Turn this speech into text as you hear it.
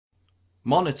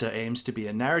Monitor aims to be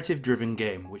a narrative-driven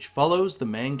game which follows the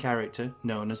main character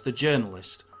known as the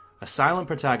journalist, a silent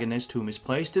protagonist whom is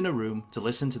placed in a room to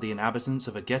listen to the inhabitants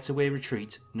of a getaway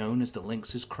retreat known as the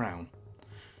Lynx's Crown.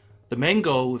 The main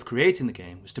goal with creating the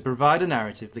game was to provide a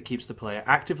narrative that keeps the player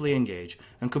actively engaged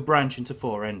and could branch into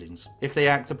 4 endings if they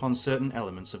act upon certain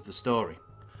elements of the story.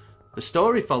 The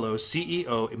story follows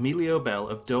CEO Emilio Bell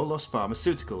of Dolos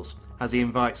Pharmaceuticals as he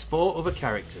invites 4 other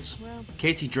characters.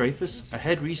 Katie Dreyfus, a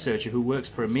head researcher who works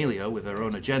for Emilio with her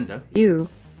own agenda. You,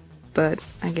 but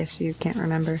I guess you can't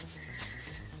remember.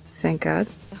 Thank God.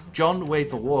 John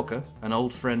Wafer Walker, an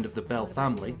old friend of the Bell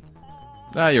family.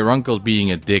 Your uncle's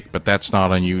being a dick, but that's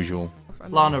not unusual.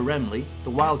 Lana Remley, the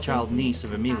wild child niece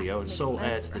of Emilio and sole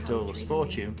heir to the Dolos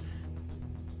fortune.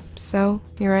 So,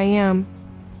 here I am.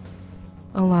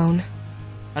 Alone.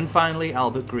 And finally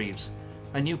Albert Greaves,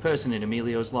 a new person in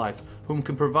Emilio's life whom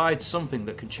can provide something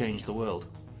that could change the world.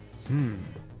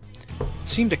 It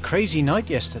seemed a crazy night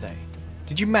yesterday.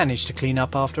 Did you manage to clean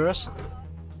up after us?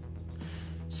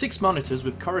 6 monitors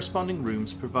with corresponding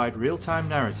rooms provide real-time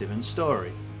narrative and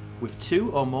story, with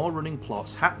 2 or more running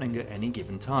plots happening at any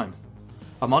given time.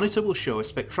 A monitor will show a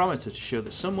spectrometer to show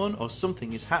that someone or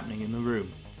something is happening in the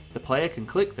room. The player can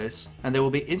click this, and they will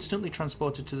be instantly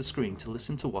transported to the screen to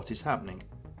listen to what is happening.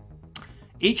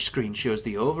 Each screen shows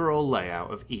the overall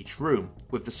layout of each room,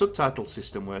 with the subtitle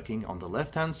system working on the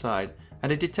left-hand side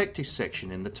and a detective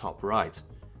section in the top right.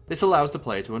 This allows the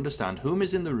player to understand whom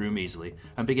is in the room easily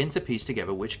and begin to piece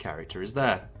together which character is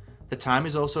there. The time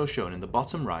is also shown in the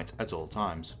bottom right at all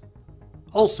times.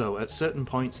 Also, at certain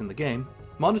points in the game,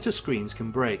 monitor screens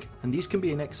can break, and these can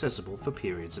be inaccessible for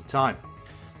periods of time.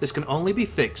 This can only be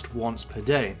fixed once per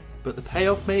day, but the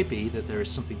payoff may be that there is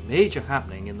something major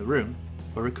happening in the room,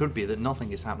 or it could be that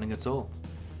nothing is happening at all.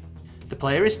 The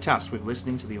player is tasked with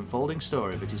listening to the unfolding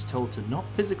story but is told to not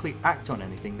physically act on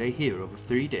anything they hear over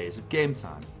 3 days of game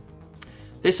time.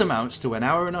 This amounts to an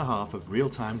hour and a half of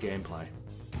real-time gameplay.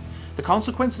 The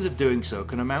consequences of doing so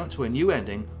can amount to a new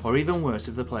ending, or even worse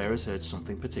if the player has heard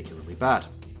something particularly bad.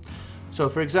 So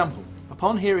for example,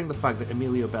 upon hearing the fact that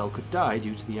Emilio Bell could die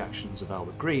due to the actions of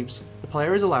Albert Greaves, the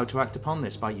player is allowed to act upon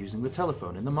this by using the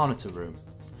telephone in the monitor room.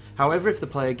 However, if the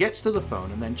player gets to the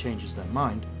phone and then changes their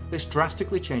mind, this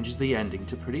drastically changes the ending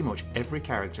to pretty much every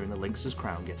character in the Lynx's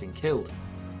Crown getting killed.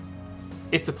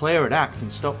 If the player had acted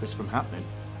and stopped this from happening,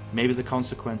 maybe the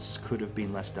consequences could have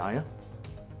been less dire.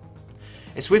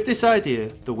 It's with this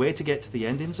idea, the way to get to the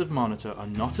endings of Monitor are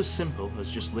not as simple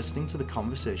as just listening to the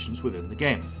conversations within the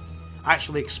game.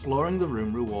 Actually exploring the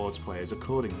room rewards players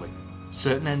accordingly.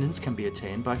 Certain endings can be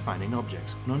attained by finding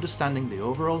objects and understanding the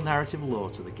overall narrative lore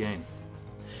to the game.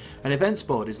 An events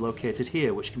board is located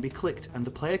here which can be clicked, and the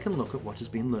player can look at what has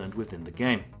been learned within the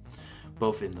game,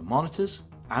 both in the monitors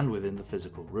and within the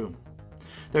physical room.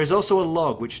 There is also a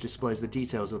log which displays the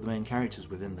details of the main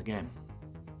characters within the game.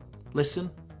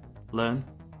 Listen, learn,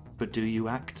 but do you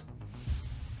act?